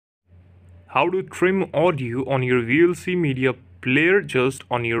How to trim audio on your VLC media player just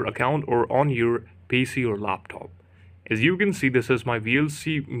on your account or on your PC or laptop. As you can see, this is my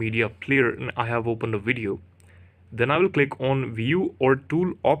VLC media player and I have opened a video. Then I will click on view or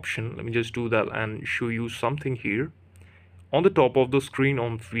tool option. Let me just do that and show you something here. On the top of the screen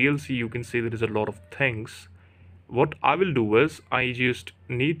on VLC, you can see there is a lot of things. What I will do is I just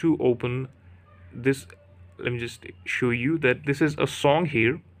need to open this. Let me just show you that this is a song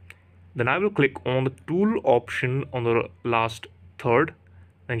here. Then I will click on the tool option on the last third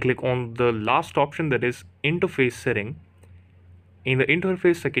and click on the last option, that is interface setting. In the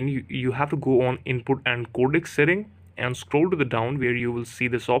interface setting, you have to go on input and codec setting and scroll to the down where you will see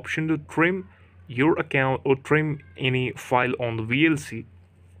this option to trim your account or trim any file on the VLC.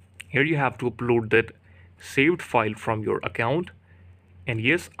 Here you have to upload that saved file from your account. And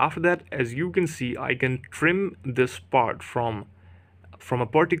yes, after that, as you can see, I can trim this part from a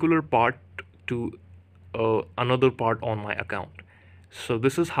particular part to another part on my account. So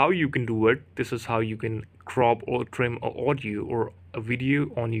this is how you can do it. This is how you can crop or trim a audio or a video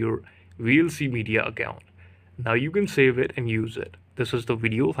on your VLC media account. Now you can save it and use it. This is the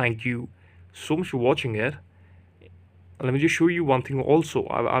video. Thank you so much for watching it. Let me just show you one thing also.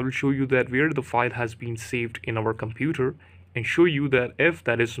 I will show you that where the file has been saved in our computer and show you that if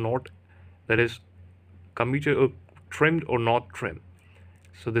that is computer trimmed or not trimmed.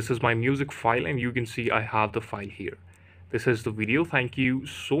 So this is my music file and you can see I have the file here. This is the video. Thank you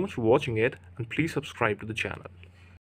so much for watching it and please subscribe to the channel.